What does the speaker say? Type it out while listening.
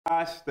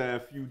Last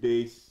few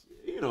days,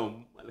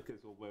 like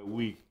it's over a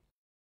week,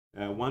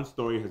 one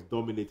story has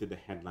dominated the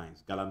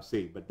headlines,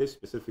 Galamsey, but this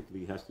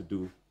specifically has to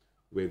do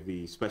with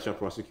the special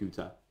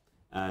prosecutor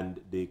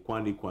and the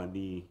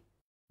Kwani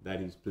that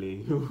he's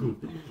playing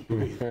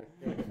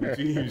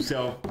between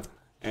himself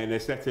and a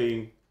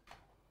certain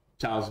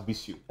Charles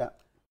Bissue. Yeah.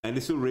 And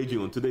it's still raging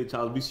on. Today,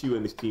 Charles Bissue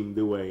and his team,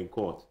 they were in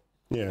court.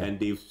 Yeah. And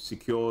they've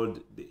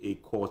secured a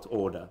court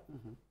order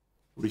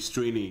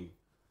restraining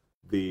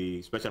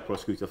the special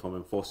prosecutor from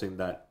enforcing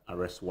that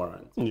arrest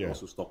warrant,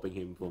 also stopping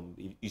him from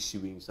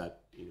issuing such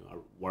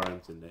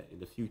warrants in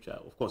the future.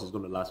 Of course, it's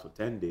going to last for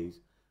 10 days,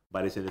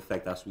 but it's in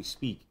effect as we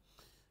speak.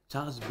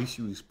 Charles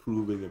Bissue is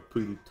proving a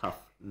pretty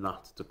tough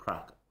nut to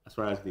crack as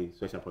far as the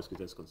special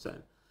prosecutor is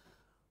concerned.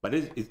 But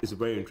it's a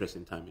very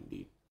interesting time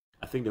indeed.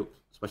 I think the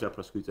special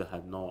prosecutor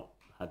had not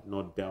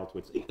dealt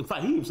with. In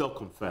fact, he himself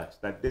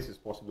confessed that this is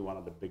possibly one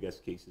of the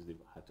biggest cases they've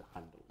had to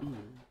handle,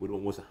 with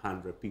almost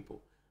 100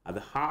 people. At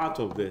the heart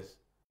of this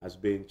has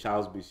been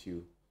Charles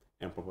Bissue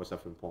and Professor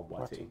Frimpong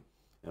Boateng,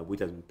 which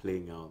has been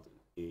playing out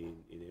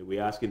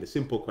we're asking the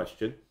simple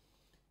question.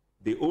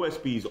 The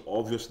OSP is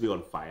obviously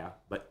on fire,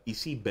 but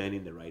is he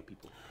burning the right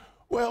people?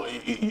 Well,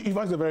 you've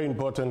asked a very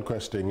important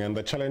question, and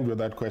the challenge with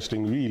that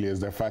question really is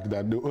the fact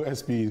that the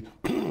OSP,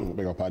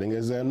 beg your pardon,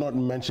 is not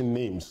mentioning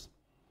names.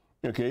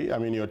 Okay, I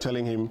mean, you're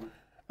telling him,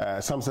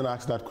 Samson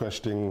asked that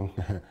question,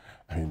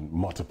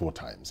 multiple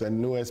times,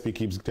 and OSP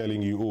keeps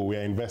telling you, oh,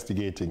 we're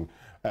investigating.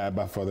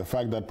 But for the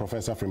fact that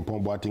Professor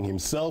Frimpong Boateng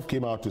himself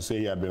came out to say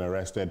he had been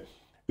arrested,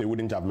 they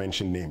wouldn't have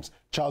mentioned names.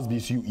 Charles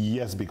Bissue,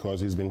 yes,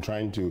 because he's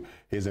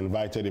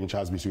invited him.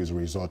 Charles Bissue is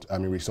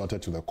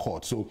resorted to the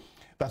court. So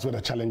that's where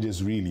the challenge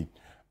is really.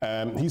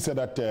 He said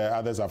that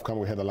others have come.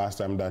 We heard the last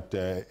time that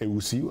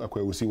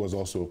Ewusi was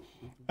also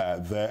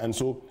there. And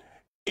so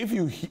if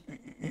you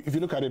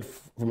look at it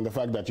from the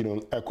fact that,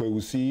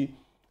 Ewusi,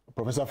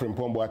 Professor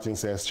Frimpong Boateng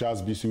says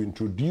Charles Bissue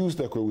introduced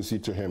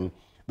Ewusi to him,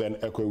 then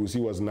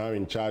Ewusi was now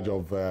in charge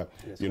of, the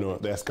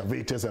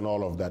excavators and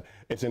all of that.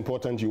 It's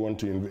important you want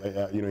to,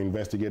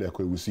 investigate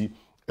Ewusi.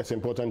 It's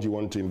important you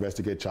want to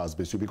investigate Charles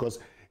Bissue, because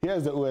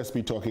here's the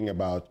OSP talking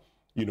about,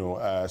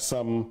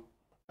 some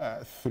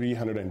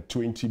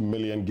 320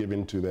 million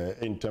given to the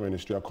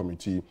Interministerial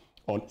Committee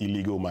on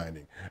Illegal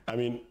Mining. I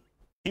mean,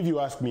 if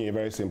you ask me a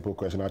very simple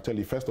question, I'll tell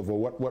you, first of all,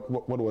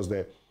 what was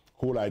the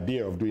whole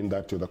idea of doing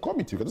that to the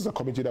committee? Because this is a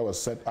committee that was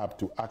set up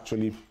to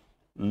actually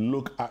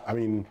look at,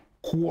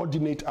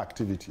 coordinate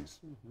activities.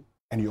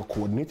 And you're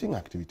coordinating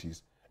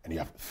activities, and you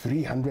have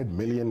 300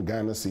 million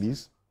Ghana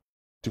cedis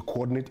to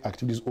coordinate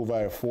activities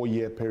over a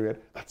 4-year period.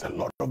 That's a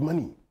lot of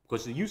money.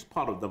 Because they use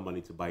part of the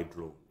money to buy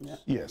drones. Yeah.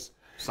 Yes.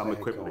 Some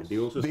equipment. They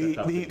also set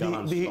up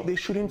they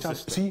shouldn't have.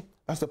 See,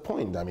 that's the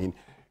point. I mean,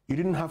 you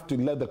didn't have to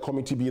let the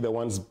committee be the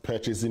ones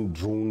purchasing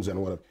drones and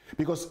whatever.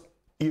 Because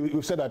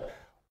you've said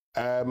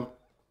that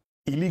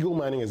illegal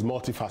mining is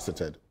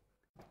multifaceted.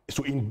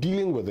 So in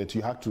dealing with it,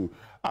 you have to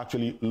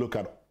actually look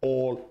at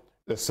all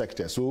the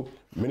sectors. So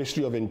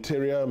Ministry of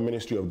Interior,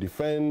 Ministry of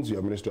Defense, you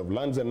have Ministry of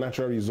Lands and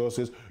Natural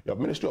Resources, you have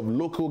Ministry of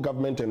Local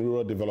Government and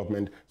Rural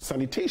Development,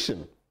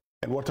 Sanitation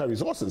and Water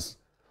Resources.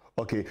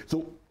 Okay,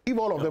 so if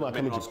all of them are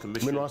coming to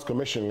Minerals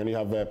Commission, and you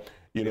have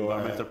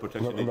Environmental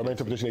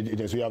Protection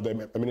Agency, you have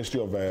the Ministry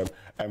of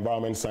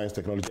Environment, Science,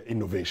 Technology,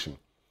 Innovation.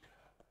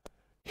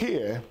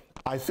 Here,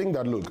 I think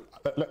that, look,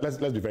 let's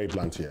be very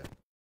blunt here.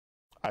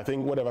 I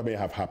think whatever may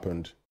have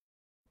happened,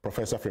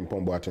 Professor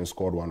Frimpong Boateng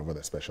scored one over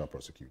the special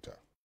prosecutor.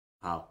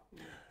 How?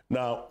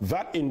 Now,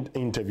 that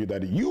interview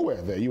that you were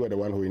there, you were the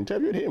one who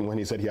interviewed him when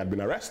he said he had been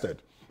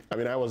arrested. I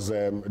mean, I was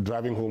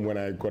driving home when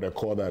I got a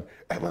call that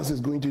Evans is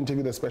going to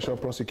interview the special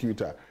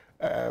prosecutor.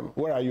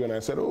 Where are you? And I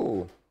said,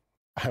 oh,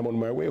 I'm on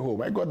my way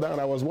home. I got down,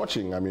 I was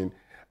watching. I mean,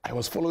 I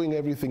was following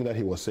everything that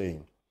he was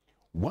saying.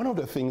 One of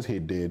the things he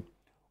did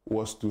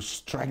was to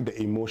strike the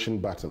emotion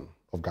button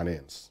of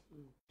Ghanaians.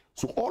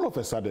 So all of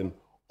a sudden,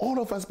 all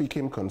of us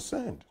became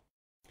concerned.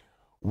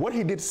 What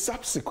he did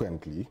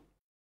subsequently,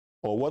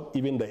 or what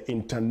even the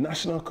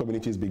international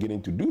community is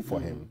beginning to do for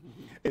him,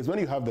 is when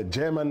you have the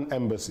German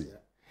embassy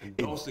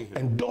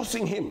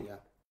endorsing him. Yeah.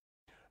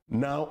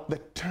 Now, the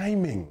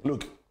timing,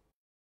 look,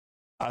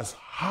 as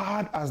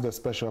hard as the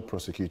special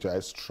prosecutor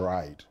has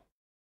tried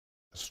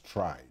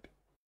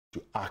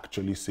to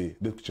actually say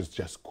this is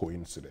just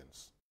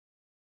coincidence,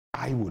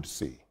 I would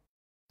say,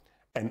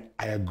 and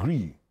I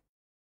agree,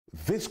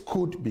 this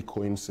could be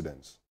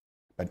coincidence.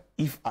 But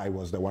if I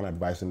was the one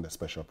advising the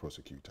special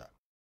prosecutor,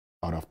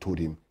 I would have told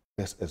him,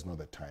 this is not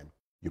the time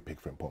you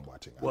pick Frimpong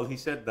Boateng. Well, he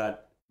said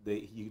that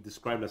he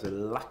described as a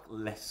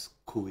luckless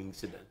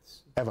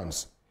coincidence.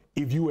 Evans,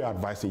 if you were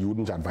advising, you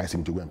wouldn't advise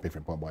him to go and pick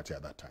Frimpong Boateng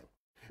at that time.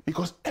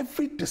 Because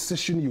every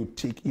decision you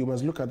take, you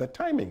must look at the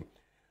timing.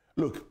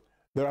 Look,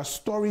 there are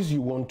stories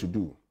you want to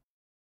do.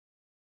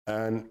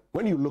 And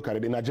when you look at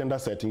it in agenda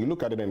setting, you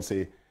look at it and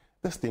say,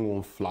 this thing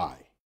won't fly.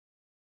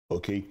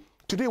 Okay?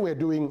 Today we're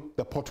doing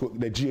the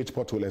GH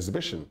pothole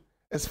exhibition.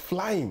 It's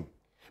flying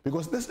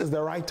because this is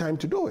the right time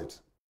to do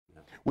it.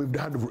 We've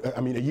done,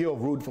 a year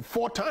of road for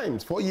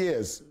 4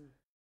 years.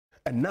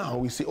 And now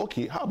we say,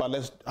 okay, how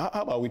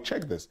about we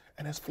check this?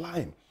 And it's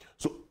flying.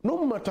 So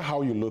no matter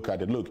how you look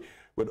at it, look,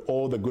 with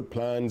all the good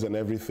plans and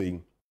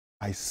everything,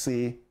 I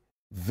say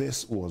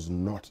this was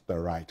not the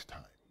right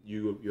time.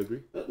 You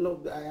agree?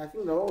 No, I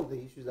think that all of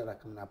the issues that are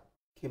coming up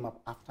came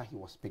up after he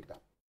was picked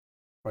up.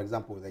 For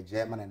example, the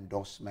German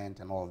endorsement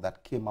and all of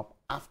that came up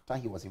after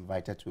he was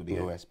invited to the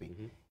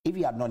OSP. If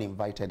he had not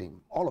invited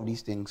him, all of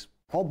these things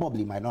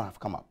probably might not have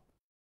come up.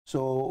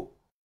 So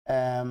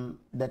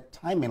the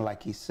timing,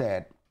 like he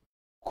said,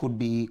 could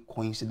be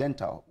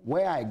coincidental.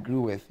 Where I agree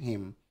with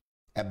him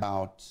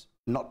about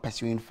not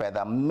pursuing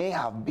further may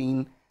have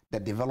been the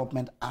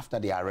development after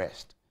the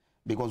arrest,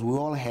 because we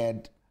all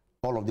had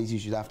all of these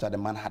issues after the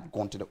man had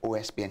gone to the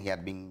OSP and he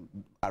had been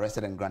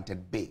arrested and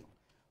granted bail.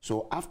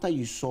 So after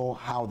you saw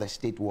how the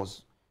state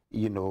was,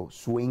 you know,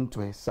 swaying to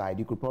his side,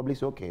 you could probably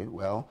say, okay,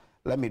 well,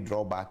 let me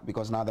draw back,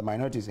 because now the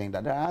minority is saying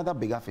that there are other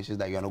bigger fishes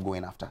that you're not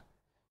going after.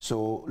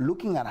 So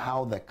looking at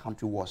how the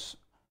country was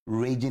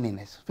raging in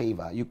his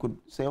favor, you could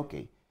say,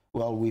 okay,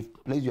 well, we've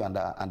placed you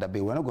under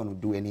bail. We're not going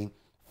to do any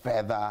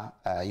further,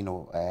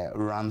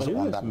 runs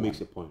on that. But he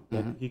makes a point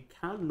that he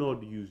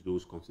cannot use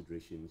those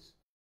considerations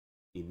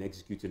in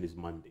executing his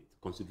mandate.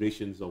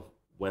 Considerations of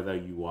whether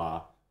you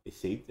are a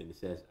saint, and he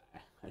says,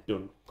 I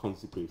don't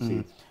consecrate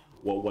saints,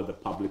 what the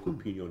public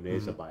opinion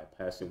is about a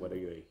person, whether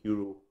you're a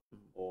hero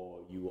or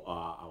you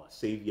are our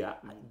savior.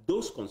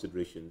 Those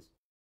considerations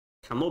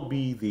cannot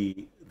be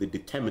the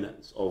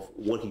determinants of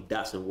what he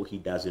does and what he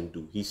doesn't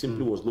do. He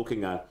simply was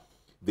looking at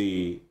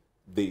the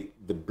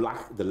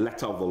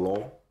letter of the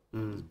law.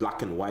 It's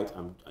black and white.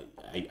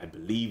 I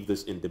believe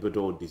this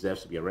individual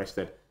deserves to be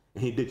arrested,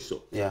 and he did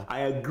so. Yeah.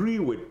 I agree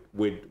with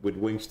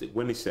Winston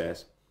when he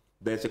says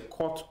there's a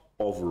court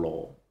of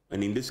law,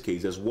 and in this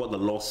case, there's what the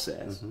law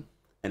says,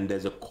 and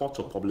there's a court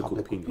of public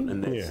opinion,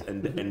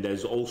 and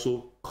there's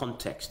also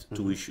context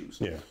to issues.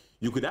 Yeah.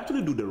 You could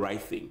actually do the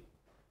right thing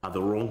at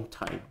the wrong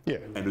time,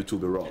 and it will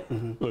be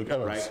wrong. Look,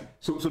 right?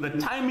 So the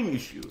timing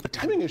issue. The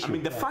timing issue. I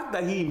mean, the fact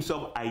that he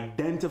himself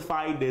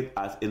identified it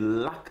as a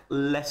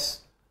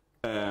luckless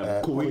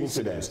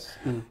coincidence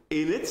in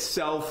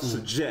itself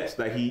suggests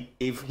that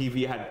if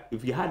he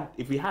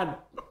had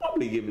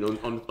probably given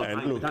on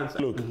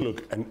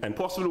look, and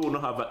possibly would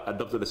not have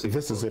adopted the same.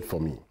 This is it for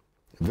me.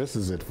 This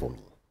is it for me.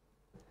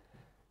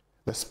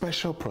 The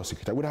special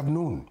prosecutor would have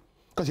known,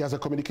 because he has a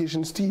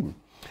communications team.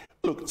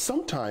 Look,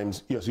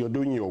 sometimes, yes, you're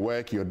doing your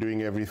work, you're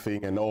doing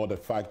everything, and all the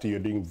fact you're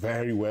doing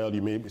very well,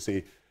 you may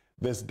say,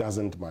 this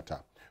doesn't matter.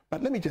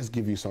 But let me just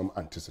give you some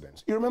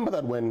antecedents. You remember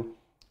that when,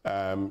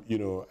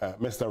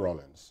 Mr.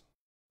 Rollins,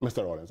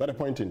 at a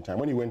point in time,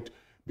 when he went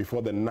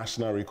before the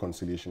National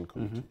Reconciliation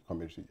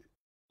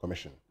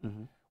Commission,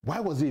 why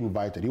was he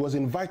invited? He was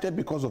invited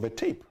because of a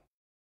tape.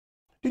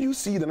 Did you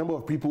see the number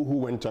of people who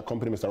went to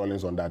accompany Mr.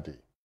 Rollins on that day?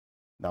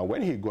 Now,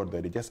 when he got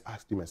there, they just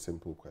asked him a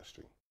simple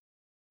question,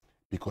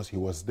 because he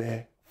was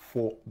there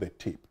for the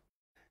tape.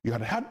 You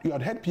had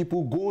had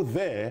people go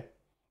there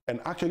and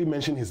actually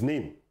mention his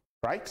name,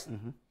 right?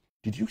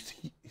 Did you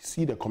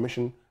see the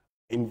commission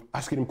in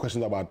asking him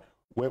questions about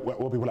what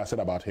people had said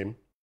about him?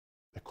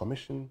 The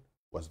commission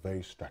was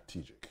very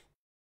strategic.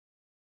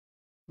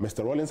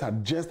 Mr. Rollins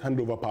had just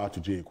handed over power to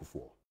J.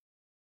 Kufuor.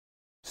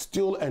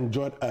 Still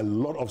enjoyed a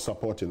lot of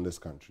support in this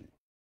country.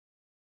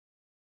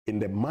 In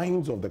the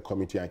minds of the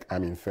committee,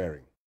 I'm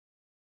inferring,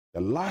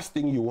 the last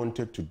thing you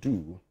wanted to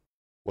do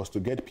was to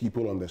get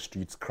people on the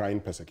streets crying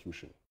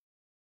persecution.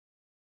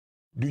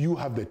 Do you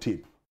have the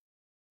tape?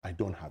 I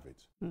don't have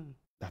it.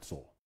 That's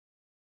all.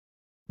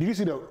 Did you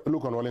see the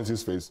look on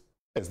Rollins' face?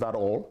 Is that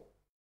all?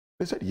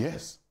 They said,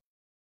 yes.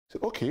 I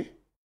said, okay.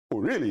 Oh,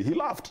 really? He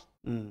laughed.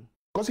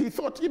 Because he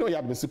thought, he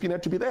had been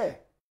subpoenaed to be there.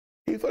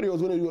 He thought he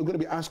was going to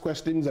be asked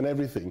questions and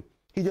everything.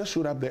 He just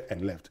showed up there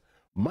and left.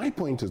 My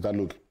point is that,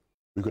 look,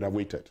 we could have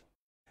waited.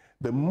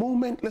 The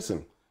moment,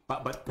 listen.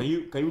 But can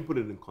you put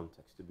it in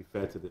context, to be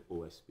fair to the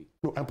OSP?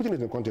 No, I'm putting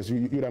it in context.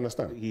 You'd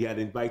understand. He had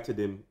invited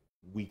him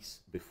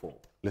weeks before.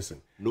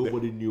 Listen.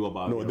 Nobody knew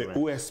about it. No, the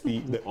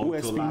OSP, the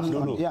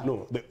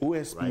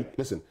OSP, right?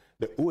 Listen,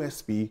 the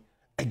OSP,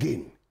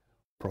 again,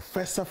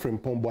 Professor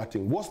Frimpong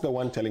Boateng was the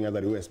one telling us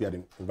that the OSP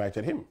had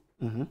invited him.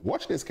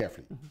 Watch this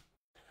carefully.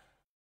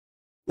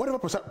 Whatever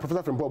Professor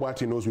Frimpong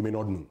Boateng knows, we may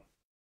not know.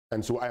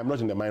 And so I am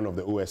not in the mind of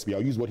the OSP.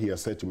 I'll use what he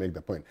has said to make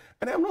the point.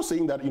 And I'm not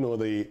saying that,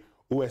 the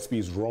OSP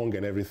is wrong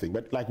and everything,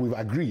 but like we've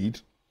agreed,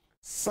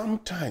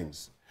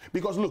 sometimes,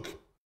 because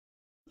look,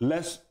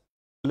 let's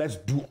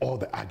do all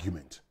the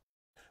argument.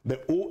 The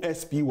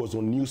OSP was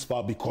on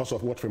Newsfile because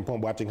of what Frimpong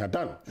Boateng had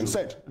done and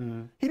said.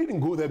 He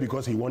didn't go there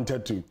because he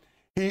wanted to.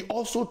 He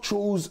also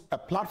chose a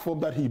platform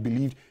that he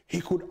believed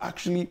he could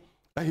actually,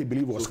 that he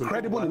believed was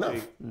credible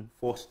enough.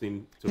 Forced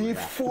him to he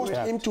react. forced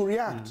him to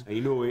react. And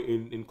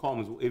in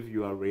comms, if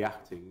you are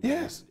reacting,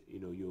 yes,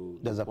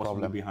 there's a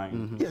problem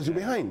behind. Yes, you're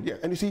behind. Yeah,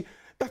 and you see,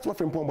 that's what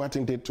Frimpong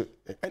Boateng did to.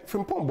 And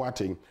Frimpong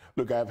Boateng,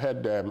 look, I've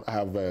had, I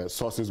have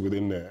sources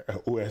within the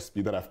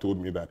OSP that have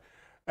told me that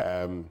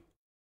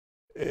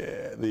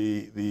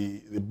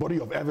the body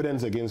of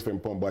evidence against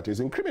Frimpong Boateng is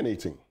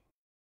incriminating.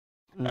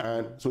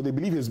 And so they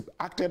believe he's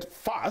acted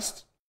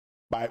fast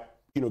by,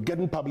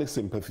 getting public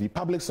sympathy,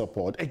 public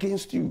support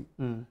against you.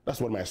 That's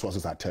what my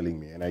sources are telling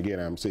me. And again,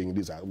 I'm saying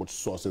these are what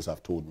sources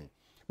have told me.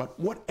 But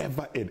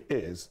whatever it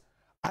is,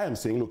 I am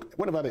saying, look,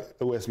 whenever the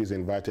OSP's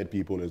invited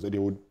people, is that they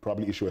would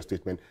probably issue a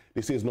statement.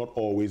 They say it's not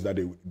always that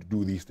they would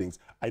do these things.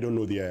 I don't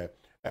know their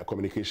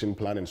communication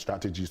plan and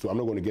strategy, so I'm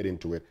not going to get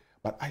into it.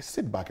 But I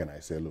sit back and I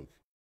say, look,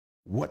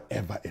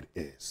 whatever it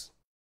is,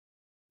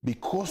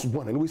 because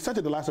one, and we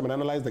started the last time and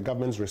analyzed the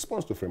government's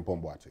response to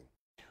Frimpong Boateng,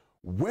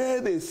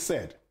 where they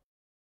said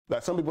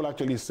that some people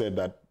actually said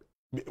that,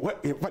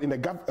 in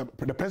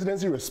the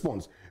presidency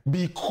response,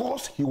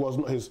 because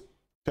his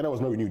tenure was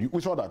not renewed.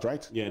 We saw that,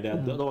 right? Yeah,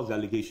 that was the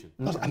allegation.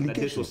 That's allegation. That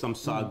this was some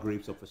sour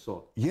grapes of a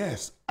sort.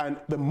 Yes, and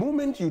the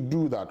moment you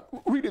do that,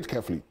 read it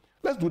carefully.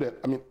 Let's do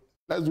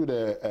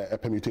the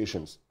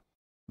permutations.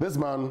 This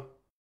man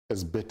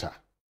is bitter,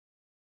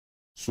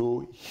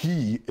 so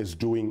he is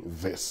doing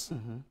this.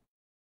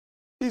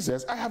 He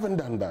says, I haven't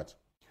done that.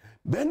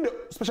 Then the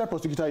special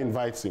prosecutor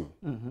invites him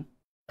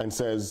and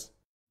says,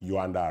 you're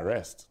under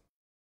arrest.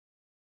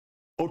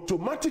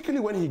 Automatically,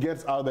 when he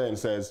gets out there and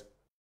says,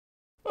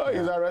 oh,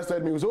 he's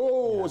arrested me,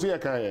 see, I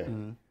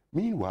can't.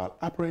 Meanwhile,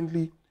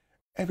 apparently,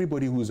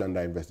 everybody who's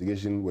under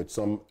investigation with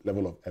some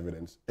level of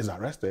evidence is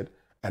arrested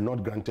and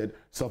not granted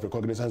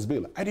self-recognizance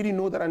bail. I didn't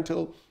know that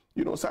until,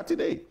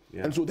 Saturday.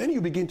 Yeah. And so then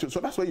you begin to, so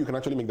that's where you can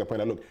actually make the point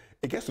that, look,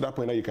 it gets to that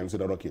point that you can say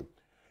that, okay,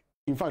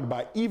 in fact,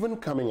 by even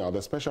coming out,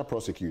 the special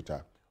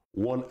prosecutor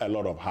won a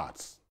lot of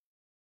hearts.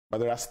 But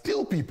there are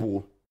still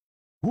people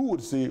who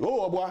would say,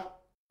 oh,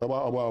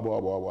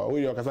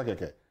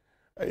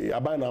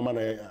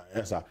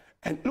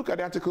 and look at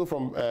the article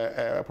from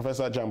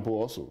Professor Jampo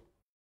also.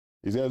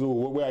 He says,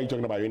 oh, where are you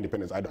talking about your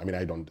independence? I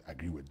don't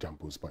agree with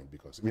Jampo's point,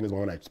 because even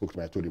when I spoke to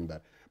him, I told him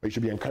that, but you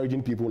should be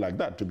encouraging people like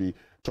that to be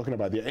talking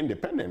about their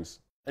independence.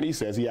 And he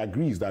says he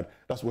agrees that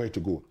that's where to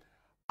go.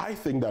 I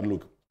think that,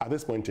 look, at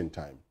this point in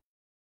time,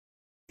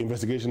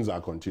 investigations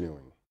are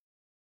continuing.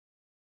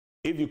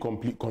 If you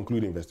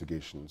conclude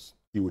investigations,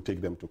 you will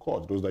take them to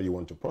court. Those that you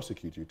want to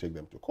prosecute, you take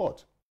them to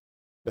court.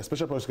 The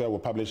special prosecutor will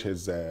publish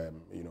his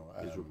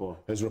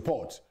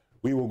report.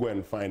 We will go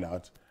and find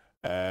out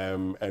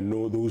and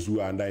know those who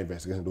are under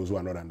investigation, those who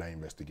are not under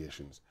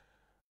investigations.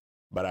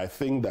 But I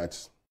think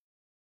that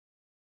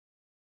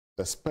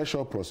the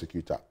special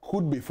prosecutor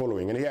could be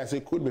following, and here I say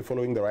could be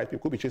following the right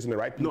people, could be chasing the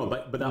right people.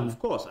 No, but of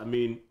course,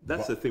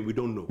 that's the thing, we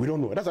don't know. We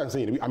don't know. That's what I'm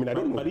saying. I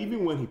don't know. But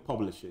even when he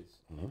publishes,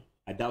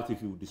 I doubt if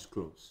he will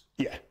disclose.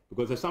 Yeah.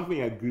 Because there's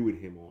something I agree with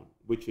him on,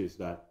 which is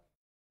that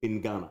in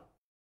Ghana,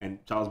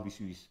 and Charles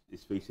Bisu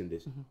is facing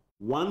this,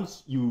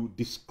 once you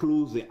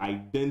disclose the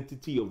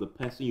identity of the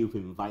person you've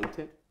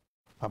invited,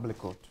 public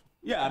court.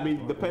 Yeah,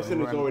 the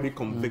person is already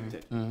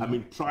convicted.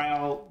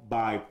 Trial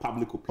by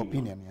public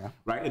opinion. Yeah.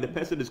 Right? And the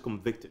person is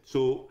convicted.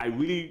 So I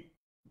really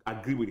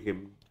agree with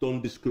him.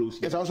 Don't disclose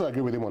him. Yes, I also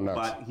agree with him on that.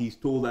 But he's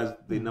told us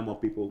the number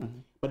of people.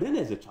 But then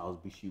there's a Charles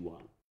Bisu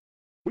one,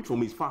 which for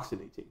me is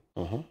fascinating.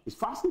 It's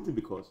fascinating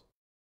because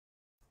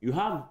you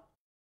have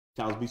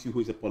Charles Bisu, who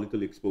is a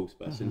politically exposed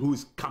person, who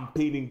is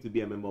campaigning to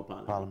be a member of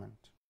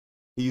parliament.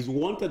 He's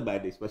wanted by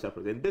the special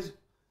president.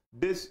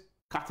 This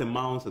cat and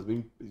mouse has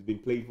been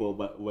played for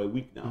a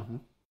week now.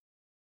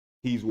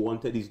 He's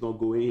wanted. He's not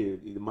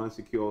going. The man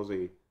secures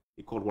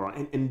a court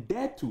warrant, and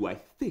there too, I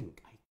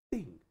think,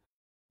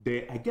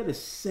 I get a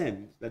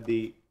sense that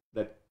the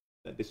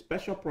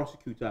special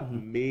prosecutor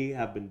may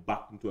have been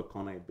backed into a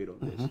corner a bit on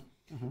this.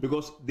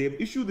 Because they've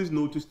issued this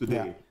notice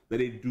today that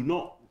they do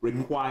not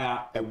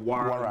require a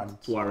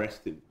warrant to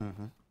arrest him.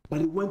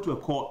 But it went to a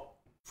court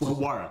for a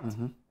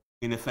warrant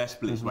in the first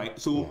place, right?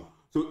 So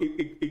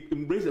it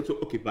embraced it. So,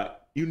 okay,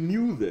 but you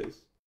knew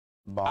this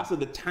as at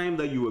the time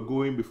that you were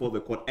going before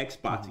the court ex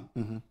parte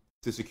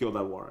to secure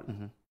that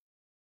warrant.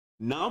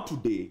 Now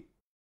today,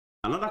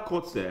 another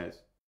court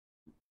says,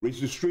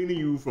 it's restraining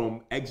you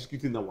from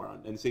executing the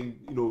warrant and saying,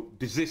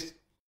 desist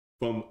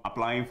from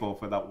applying for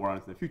further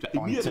warrants in the future.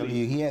 Until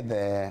you hear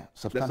the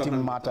substantive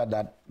matter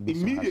that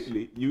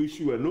immediately you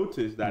issue a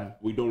notice that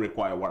we don't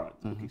require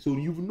warrants. Okay, so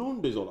you've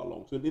known this all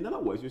along. So in other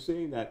words, you're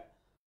saying that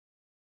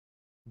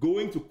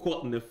going to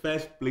court in the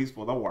first place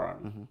for the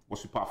warrant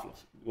was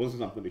superfluous. It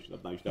wasn't something they should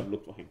have done. You should have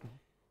looked for him.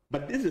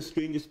 But this is the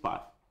strangest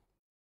part.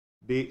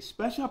 The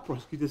special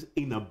prosecutor's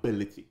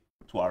inability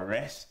to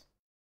arrest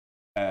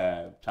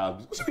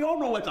Charles Bisu. We all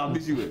know what Charles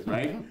Bisu is,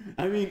 right?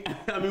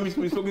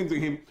 We've spoken to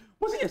him.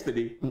 Was it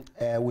yesterday?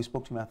 We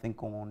spoke to him, I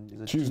think,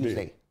 on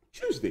Tuesday.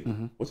 Tuesday.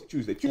 Was it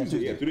Tuesday? Tuesday.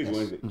 Yeah, today's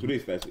Wednesday.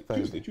 Today's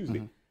Thursday.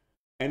 Tuesday.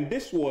 And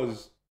this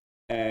was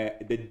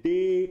the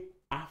day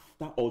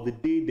after, or the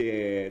day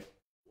the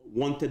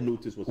wanted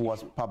notice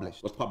was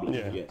published.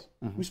 Yes.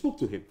 We spoke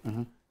to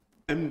him.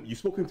 And you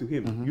spoken to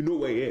him. You know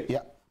where he is.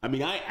 Yeah. I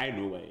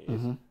know where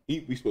he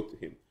is. We spoke to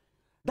him.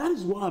 That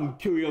is why I'm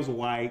curious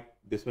why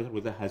the special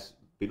prosecutor has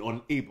been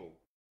unable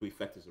to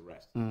effect his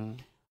arrest.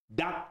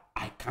 That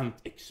I can't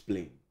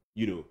explain.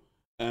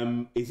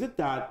 Is it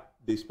that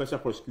the special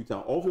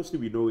prosecutor, obviously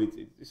we know it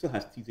still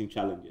has teething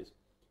challenges.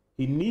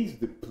 He needs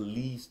the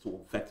police to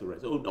vet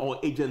arrest, or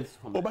agents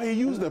from... but he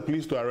used the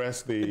police to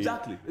arrest the...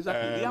 Exactly.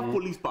 They have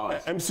police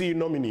powers. MC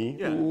nominee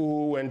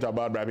who went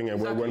about bribing and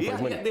went for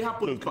his money. They have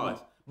police powers.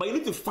 But you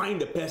need to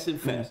find the person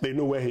first. They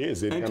know where he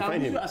is. They can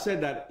find him. I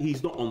said that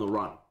he's not on the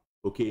run.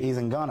 Okay. He's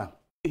in Ghana.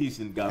 He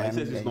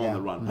says he's not on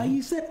the run. But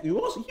he said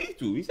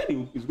he said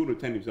he's going to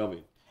turn himself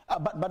in.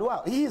 But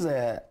well, he's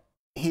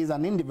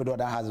an individual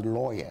that has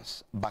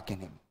lawyers backing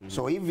him.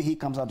 So if he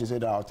comes out to say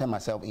that I'll turn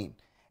myself in,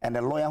 and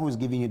the lawyer who's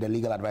giving you the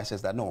legal advice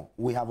says that no,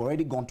 we have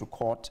already gone to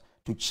court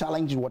to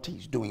challenge what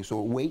he's doing.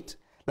 So wait,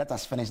 let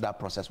us finish that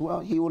process. Well,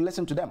 he will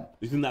listen to them.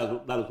 You think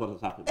that is what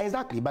has happened?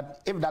 Exactly.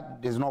 But if that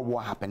is not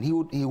what happened, he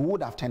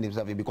would have turned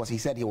himself in because he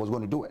said he was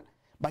going to do it.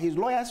 But his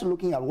lawyers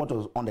looking at what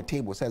was on the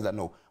table says that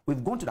no,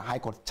 we've gone to the High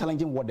Court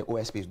challenging what the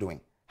OSP is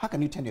doing. How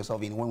can you turn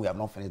yourself in when we have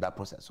not finished that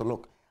process? So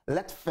look,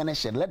 let's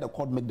finish it. Let the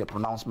court make the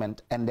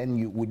pronouncement, and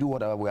then we do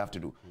whatever we have to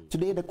do.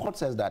 Today, the court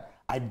says that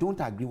I don't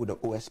agree with the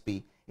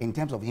OSP in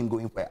terms of him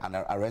going for an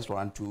arrest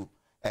warrant to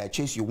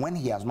chase you when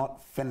he has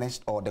not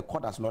finished or the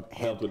court has not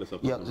held.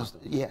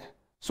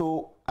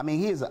 So, I mean,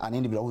 he is an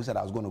individual who said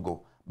I was going to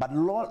go. But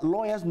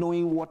lawyers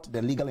knowing what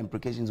the legal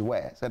implications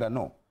were said that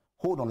no,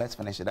 hold on, let's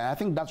finish it. And I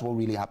think that's what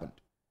really happened.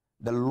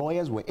 The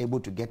lawyers were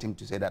able to get him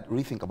to say that,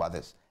 rethink about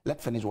this.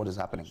 Let's finish what is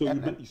happening.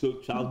 So,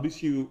 Charles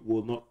Bissiou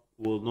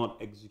will not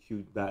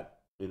execute that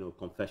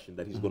confession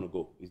that he's going to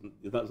go.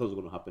 That's not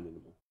going to happen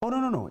anymore. Oh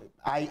no.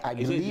 I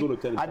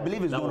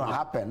believe it's going to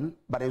happen,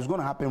 but it's going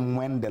to happen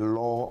when the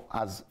law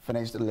has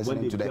finished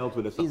listening to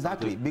that.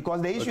 Exactly,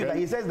 because the issue that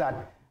he says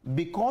that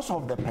because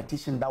of the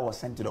petition that was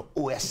sent to the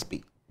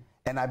OSP,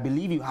 and I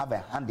believe you have a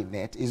hand in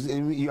it,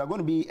 you are going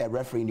to be a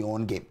referee in your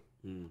own game,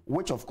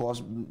 which of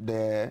course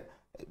the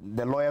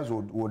lawyers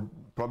would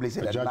probably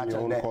say that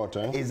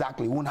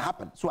exactly won't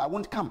happen. So I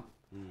won't come.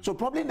 So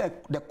probably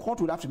the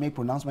court would have to make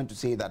pronouncement to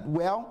say that,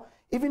 well,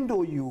 even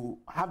though you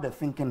have the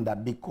thinking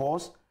that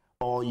because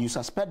or you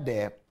suspect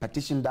the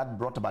petition that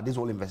brought about this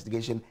whole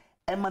investigation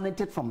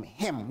emanated from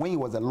him when he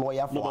was a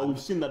lawyer for... No, but we've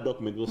seen that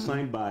document. It was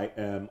signed by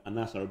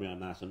Anas Arabian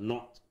Anas,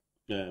 not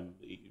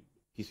PC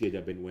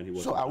Ejabin when he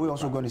was... So are we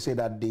also going to say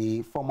that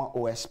the former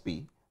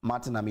OSP,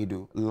 Martin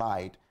Amidu,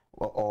 lied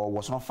or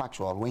was not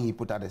factual when he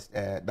put out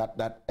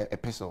that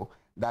epistle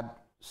that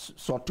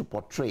sought to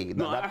portray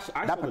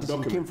that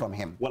petition came from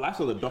him? Well, I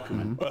saw the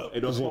document.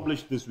 It was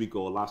published this week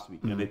or last week,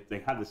 and they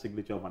had the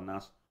signature of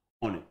Anas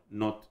on it,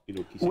 not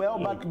PC. Well,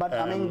 but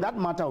I mean that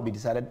matter will be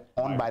decided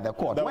on by the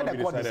court. When the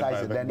court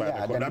decides it, then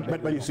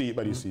But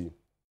you see,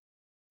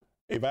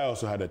 if I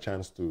also had a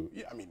chance to,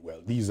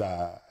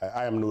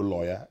 I am no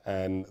lawyer,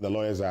 and the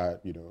lawyers are,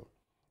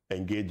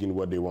 engaged in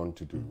what they want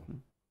to do.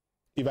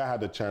 If I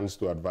had a chance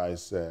to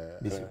advise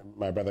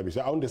my brother,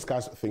 I won't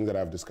discuss things that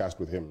I've discussed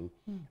with him,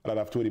 and that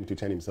I've told him to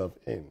turn himself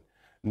in.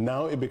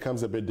 Now it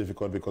becomes a bit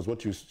difficult because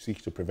what you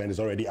seek to prevent is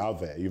already out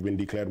there. You've been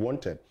declared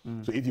wanted.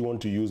 So if you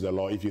want to use the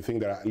law, if you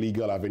think there are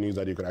legal avenues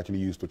that you could actually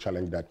use to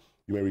challenge that,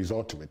 you may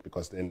resort to it,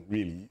 because then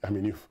really,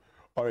 you've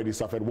already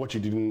suffered what you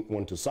didn't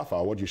want to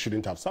suffer, what you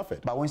shouldn't have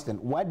suffered. But Winston,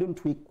 why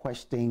don't we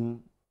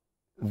question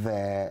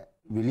the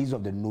release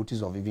of the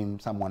notice of even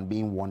someone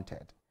being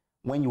wanted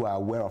when you are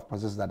aware of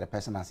processes that the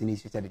person has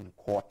initiated in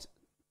court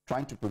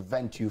trying to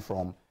prevent you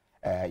from,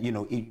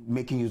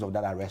 making use of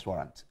that arrest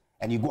warrant,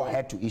 and you go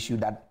ahead to issue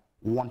that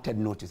wanted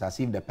notice as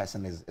if the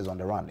person is on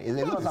the run?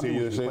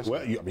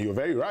 You're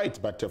very right,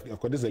 but of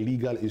course, this is a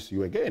legal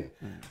issue again.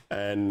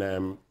 And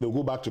they'll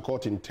go back to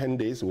court in 10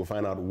 days, we'll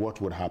find out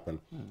what would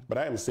happen. But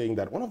I am saying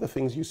that one of the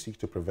things you seek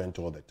to prevent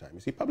all the time, you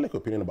see, public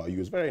opinion about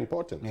you is very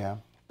important. Yeah.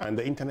 And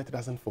the internet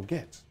doesn't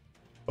forget.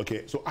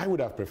 Okay, so I would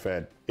have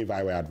preferred, if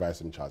I were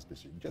advising Charles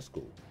Bissiou, just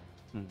go.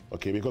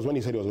 Okay, because when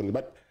he said he was going to,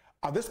 but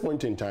at this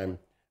point in time,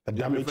 the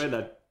damage,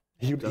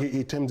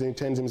 he turns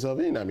himself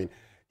in.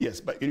 Yes,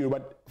 but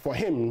but for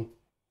him,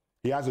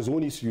 he has his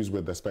own issues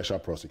with the special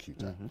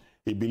prosecutor.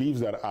 He believes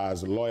that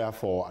as lawyer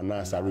for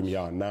Anas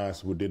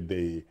Anas, who did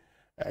the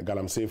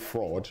Galamsey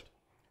fraud,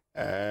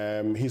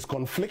 he's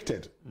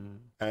conflicted.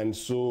 And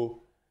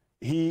so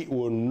he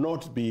will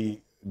not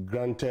be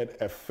granted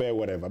a fair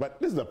whatever.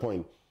 But this is the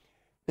point.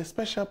 The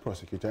special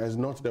prosecutor is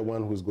not the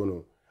one who's going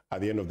to,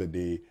 at the end of the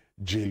day,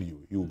 jail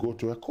you. You go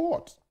to a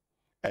court.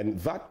 And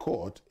that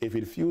court, if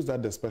it feels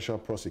that the special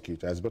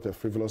prosecutor has brought a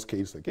frivolous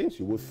case against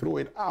you, will throw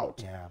it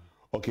out. Yeah.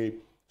 Okay?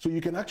 So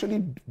you can actually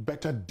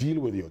better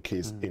deal with your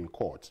case in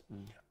court.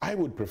 I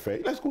would prefer,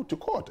 let's go to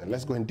court and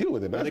let's go and deal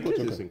with it. The case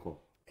is in court.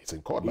 It's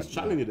in court. He's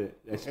challenging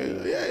the SP.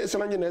 It's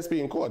challenging the SP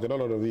in court. And a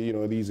lot of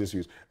the, these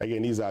issues.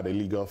 Again, these are the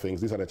legal things.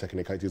 These are the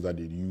technicalities that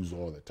they use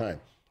all the time.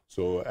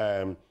 So,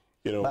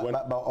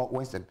 But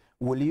Winston,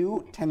 will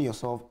you turn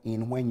yourself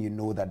in when you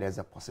know that there's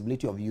a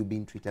possibility of you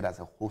being treated as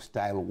a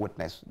hostile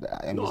witness?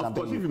 No, of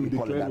course, if you've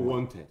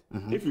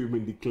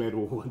been declared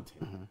wanted,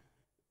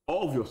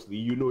 obviously,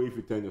 if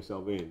you turn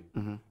yourself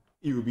in,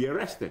 you will be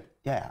arrested.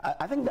 Yeah,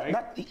 I think right?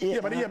 But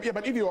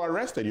if you are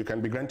arrested, you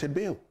can be granted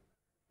bail.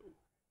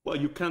 Well,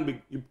 you can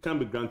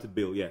be granted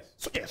bail, yes.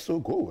 So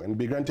go and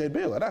be granted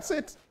bail. That's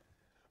it.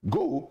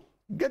 Go,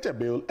 get a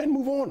bail, and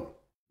move on.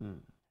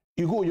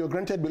 You go, you're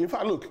granted bail. In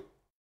fact, look,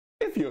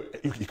 if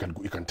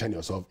you can turn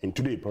yourself in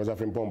today, Professor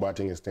Frimpong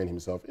Boateng has turned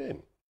himself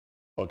in.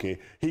 Okay,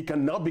 he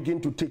can now begin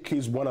to take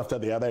case one after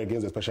the other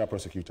against the special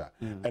prosecutor,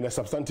 and a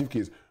substantive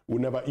case will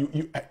never.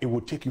 It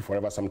will take you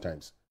forever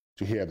sometimes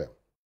to hear them.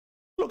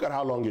 Look at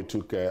how long it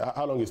took.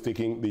 How long it's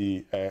taking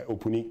the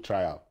Opuni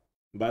trial.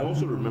 But I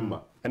also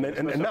remember, and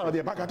now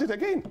they're back at it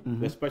again.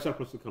 The special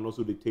prosecutor can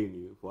also detain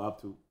you for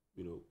up to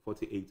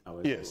 48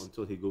 hours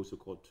until he goes to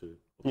court to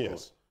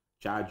course,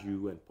 charge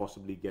you and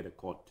possibly get a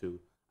court to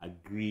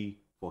agree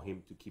for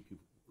him to keep you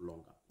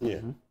longer.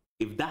 Yeah.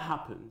 If that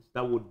happens,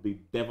 that would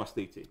be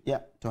devastating. Yeah,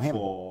 to him,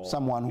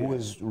 someone who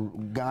is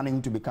gunning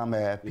to become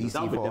a PC.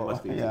 That would be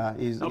devastating. Yeah,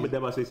 that would be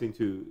devastating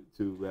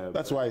to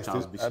that's why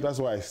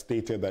I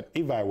stated that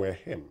if I were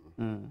him,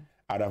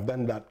 I'd have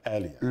done that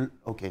earlier.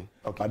 Okay.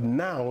 But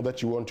now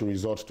that you want to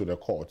resort to the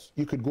courts,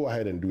 you could go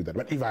ahead and do that.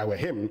 But if I were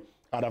him,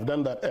 I'd have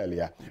done that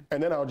earlier.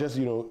 And then I'll just,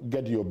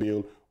 get your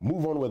bail,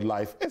 move on with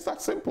life. It's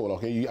that simple,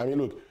 okay? I mean,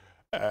 look,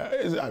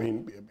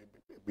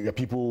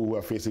 people who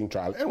are facing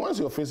trial. And once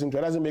you're facing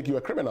trial, it doesn't make you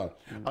a criminal.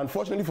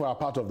 Unfortunately, for our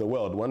part of the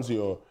world, once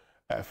you're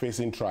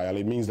facing trial,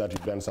 it means that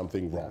you've done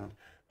something wrong.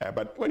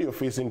 But when you're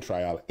facing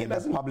trial, in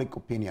the public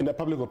opinion. In the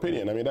public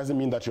opinion, I mean, it doesn't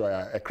mean that you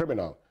are a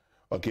criminal,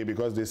 okay?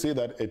 Because they say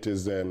that it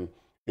is,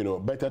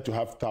 better to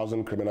have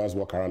 1,000 criminals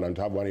walk around than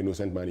to have one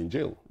innocent man in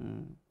jail.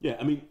 Yeah,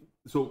 I mean,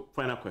 so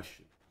final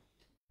question.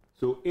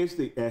 So is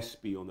the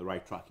SP on the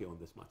right track here on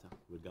this matter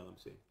with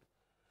Galamsey?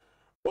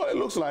 Well, it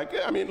looks like,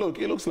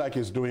 it looks like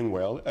he's doing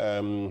well.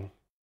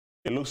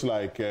 It looks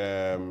like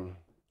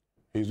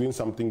he's doing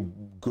something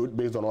good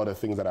based on all the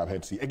things that I've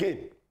heard. See,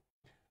 again,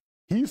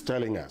 he's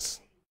telling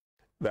us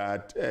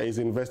that he's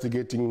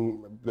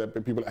investigating the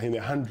people in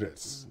the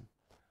hundreds.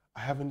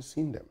 I haven't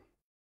seen them.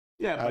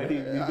 Yeah,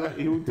 but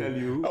he will tell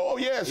you. Oh,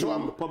 yeah. So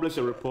I'm publish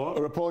a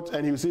report.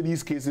 And he will say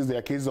these cases, there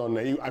are cases on,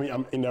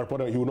 in the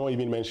report, he will not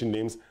even mention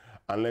names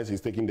unless he's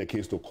taking the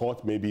case to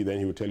court. Maybe then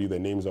he will tell you the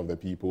names of the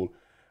people.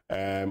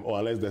 Or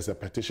unless there's a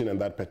petition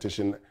and that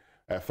petition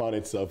found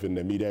itself in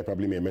the media, I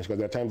probably may mention, because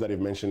there are times that he've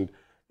mentioned,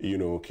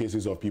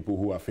 cases of people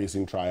who are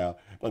facing trial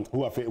and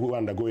who are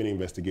undergoing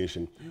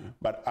investigation.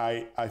 But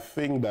I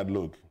think that,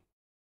 look,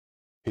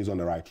 he's on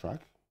the right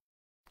track.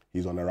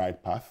 He's on the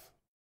right path.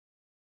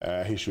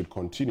 He should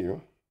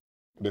continue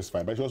this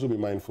fight. But he should also be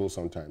mindful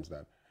sometimes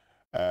that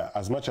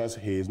as much as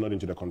he is not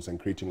into the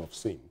consecrating of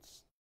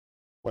saints,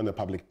 when the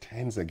public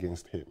turns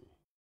against him,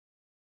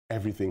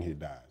 everything he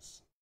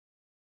does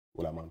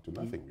will amount to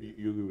nothing.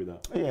 You agree with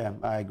that? Yeah,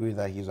 I agree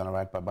that he's on the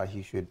right path, but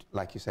he should,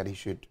 like you said, he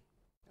should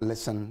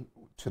listen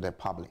to the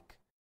public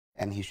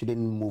and he shouldn't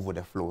move with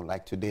the flow.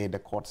 Like today, the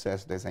court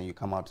says this and you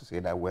come out to say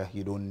that, well,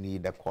 you don't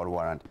need a court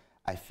warrant.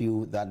 I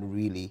feel that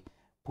really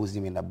puts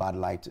him in a bad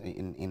light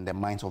in the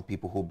minds of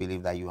people who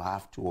believe that you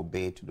have to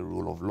obey to the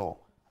rule of law.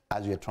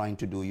 As you're trying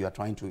to do, you are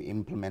trying to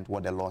implement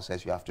what the law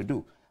says you have to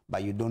do,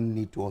 but you don't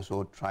need to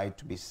also try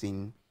to be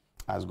seen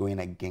as going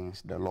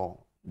against the law.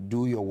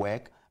 Do your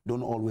work.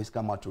 Don't always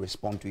come out to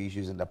respond to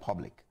issues in the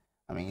public.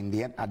 I mean,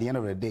 at the end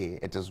of the day,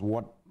 it is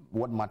what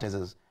matters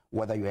is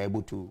whether you're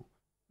able to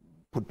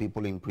put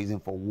people in prison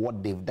for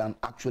what they've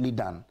actually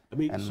done,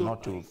 and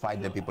not to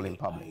fight the people in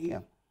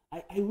public.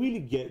 I really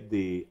get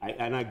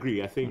and I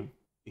agree. I think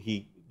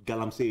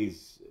Galamsey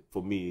is,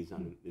 for me,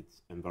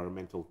 it's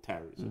environmental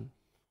terrorism.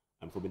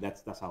 And for me,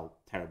 that's how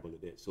terrible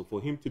it is. So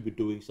for him to be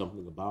doing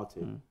something about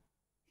it,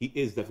 he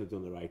is definitely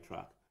on the right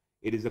track.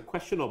 It is a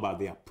question about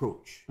the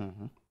approach.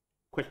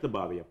 Question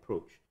about the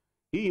approach.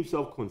 He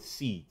himself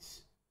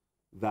concedes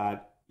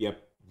that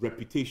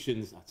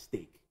reputation's at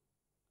stake.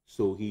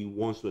 So he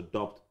wants to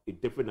adopt a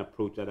different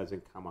approach that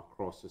doesn't come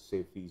across as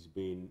if he's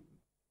being,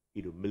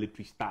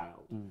 military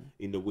style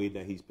in the way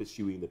that he's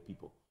pursuing the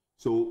people.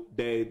 So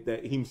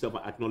he himself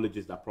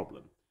acknowledges that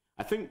problem.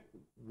 I think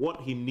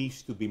what he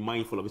needs to be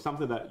mindful of is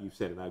something that you've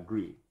said, and I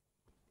agree,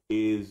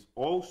 is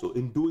also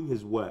in doing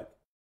his work,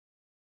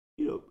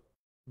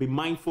 be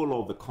mindful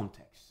of the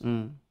context.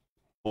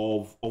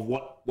 Of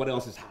what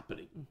else is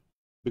happening.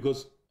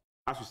 Because,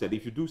 as you said,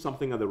 if you do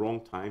something at the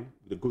wrong time,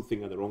 the good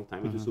thing at the wrong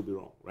time, it will still be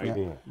wrong,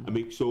 right? I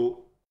mean,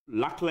 so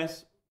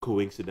luckless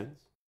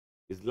coincidence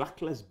is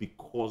luckless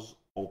because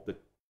of the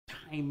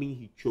timing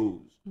he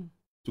chose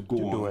to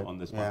go on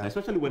this matter,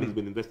 especially when he's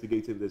been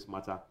investigating this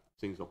matter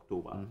since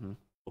October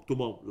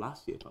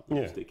last year, if I'm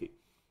not mistaken.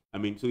 I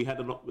mean, so he had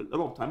a lot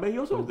of time, but he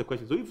also has the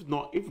question,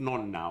 so if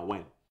not now,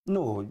 when?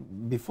 No,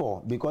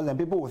 before, because then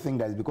people will think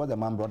that it's because the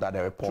man brought out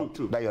the report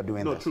that you're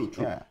doing this. True.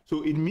 Yeah.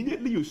 So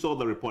immediately you saw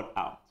the report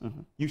out,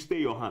 you stay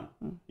your hand,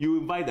 you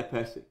invite the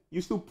person, you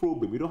still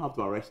probe him, you don't have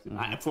to arrest him.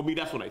 For me,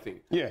 that's what I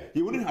think. Yeah.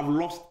 He wouldn't have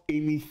lost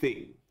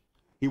anything.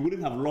 He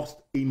wouldn't have lost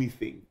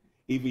anything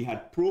if he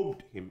had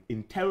probed him,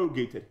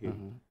 interrogated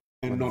him,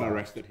 and not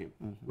arrested him,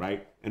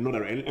 right?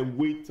 And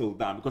wait till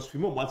that, because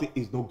Fimo Martin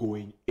is not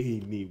going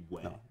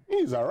anywhere. No.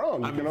 He's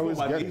around. You can always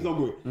get him. He's not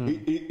going.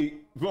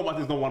 Fimo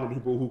Martin is not one of the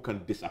people who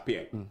can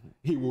disappear.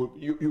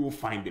 You will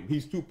find him.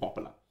 He's too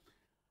popular.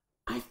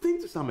 I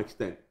think to some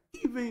extent,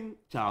 even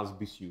Charles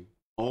Bissiou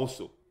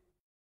also,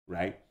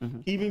 right?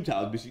 Even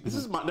Charles Bisu, this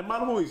is the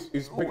man who is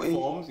picked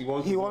forms.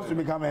 He wants to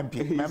become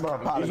MP, member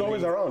of parliament. He's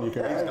always around. You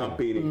can. He's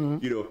campaigning,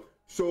 you know.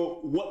 So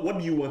what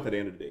do you want at the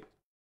end of the day?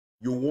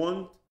 You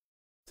want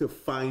to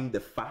find the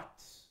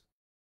facts.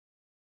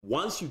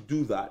 Once you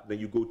do that, then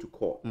you go to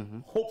court.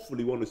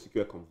 Hopefully, you want to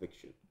secure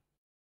conviction.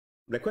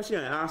 The question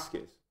I ask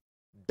is,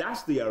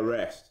 does the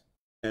arrest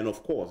and,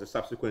 of course, the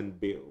subsequent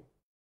bail,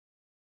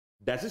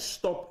 does it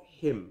stop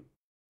him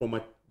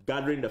from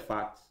gathering the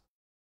facts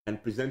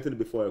and presenting it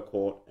before a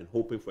court and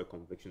hoping for a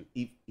conviction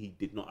if he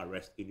did not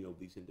arrest any of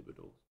these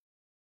individuals?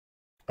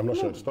 I'm not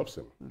sure it stops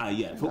him.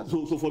 Yeah.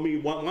 So for me,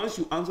 once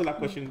you answer that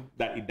question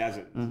that it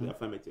doesn't, the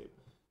affirmative,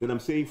 then I'm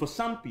saying for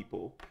some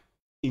people,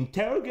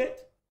 interrogate,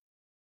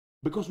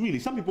 because really,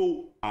 some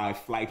people are a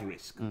flight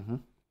risk.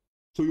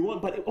 So you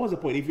want, but what's the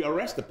point? If you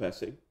arrest the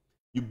person,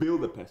 you bail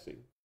the person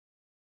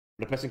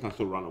can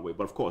still run away.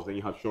 But of course, then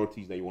you have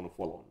sureties that you want to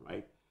follow on,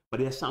 right?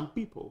 But there are some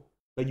people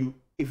that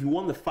if you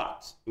want the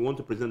facts, you want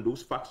to present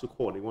those facts to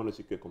court, you want to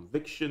secure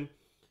conviction,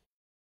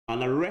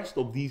 an arrest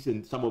of these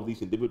and some of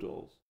these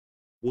individuals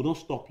will not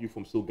stop you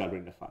from still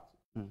gathering the facts.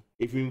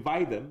 If you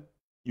invite them,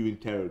 you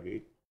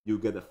interrogate, you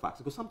get the facts.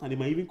 Because sometimes they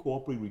might even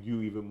cooperate with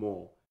you even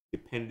more,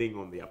 depending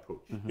on the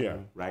approach. Yeah.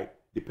 Right?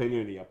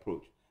 Depending on the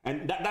approach.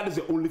 And that is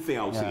the only thing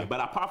I'll say. But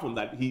apart from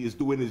that, he is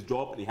doing his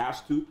job and he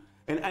has to.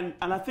 And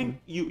I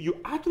think you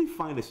actually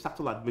find a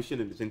subtle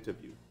admission in this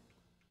interview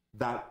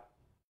that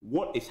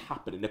what is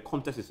happening, the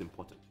context is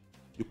important.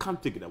 You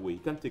can't take it away. You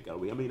can't take it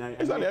away. I mean,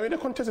 exactly. I mean, the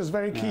context is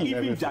very key.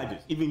 Even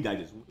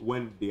judges,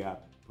 when they are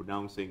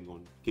pronouncing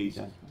on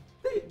cases,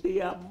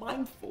 they are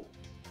mindful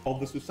of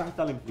the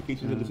societal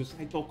implications and the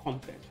societal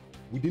context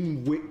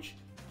within which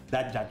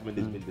that judgment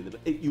has been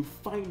delivered. You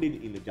find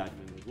it in the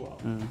judgment as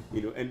well.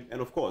 You know, and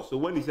of course, so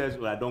when he says,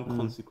 well, I don't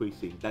consecrate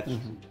sin, that's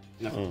true.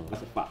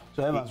 That's a fact.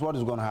 So Evans, what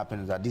is going to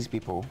happen is that these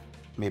people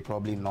may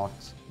probably not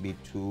be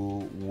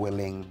too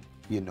willing,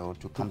 you know,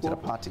 to come to the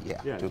party,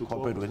 to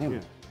cooperate with him.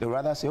 They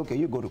rather say, okay,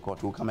 you go to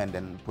court, we'll come and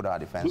then put our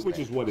defense. Which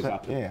is what is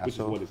happening. Which is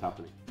what is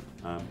happening.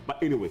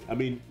 But anyway, I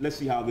mean, let's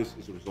see how this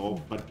is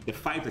resolved. But the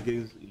fight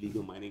against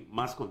illegal mining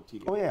must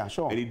continue. Oh yeah,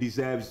 sure. And he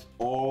deserves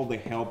all the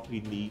help he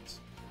needs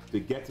to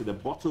get to the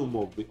bottom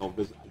of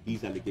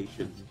these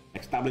allegations,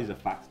 establish the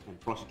facts, and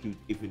prosecute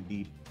if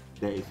indeed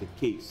there is a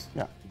case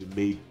to be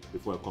made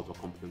before a court of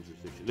competent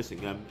jurisdiction.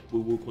 Listen, we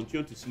will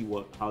continue to see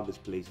how this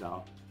plays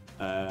out.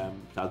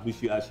 Charles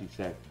Bisu, as you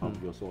said,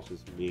 your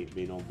sources may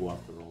not go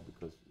after all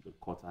because the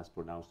court has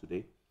pronounced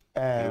today.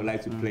 I would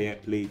like to play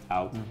it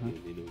out.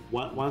 You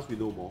know, once we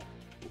know more,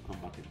 we'll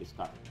come back and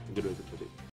discuss. Enjoy the rest of the day.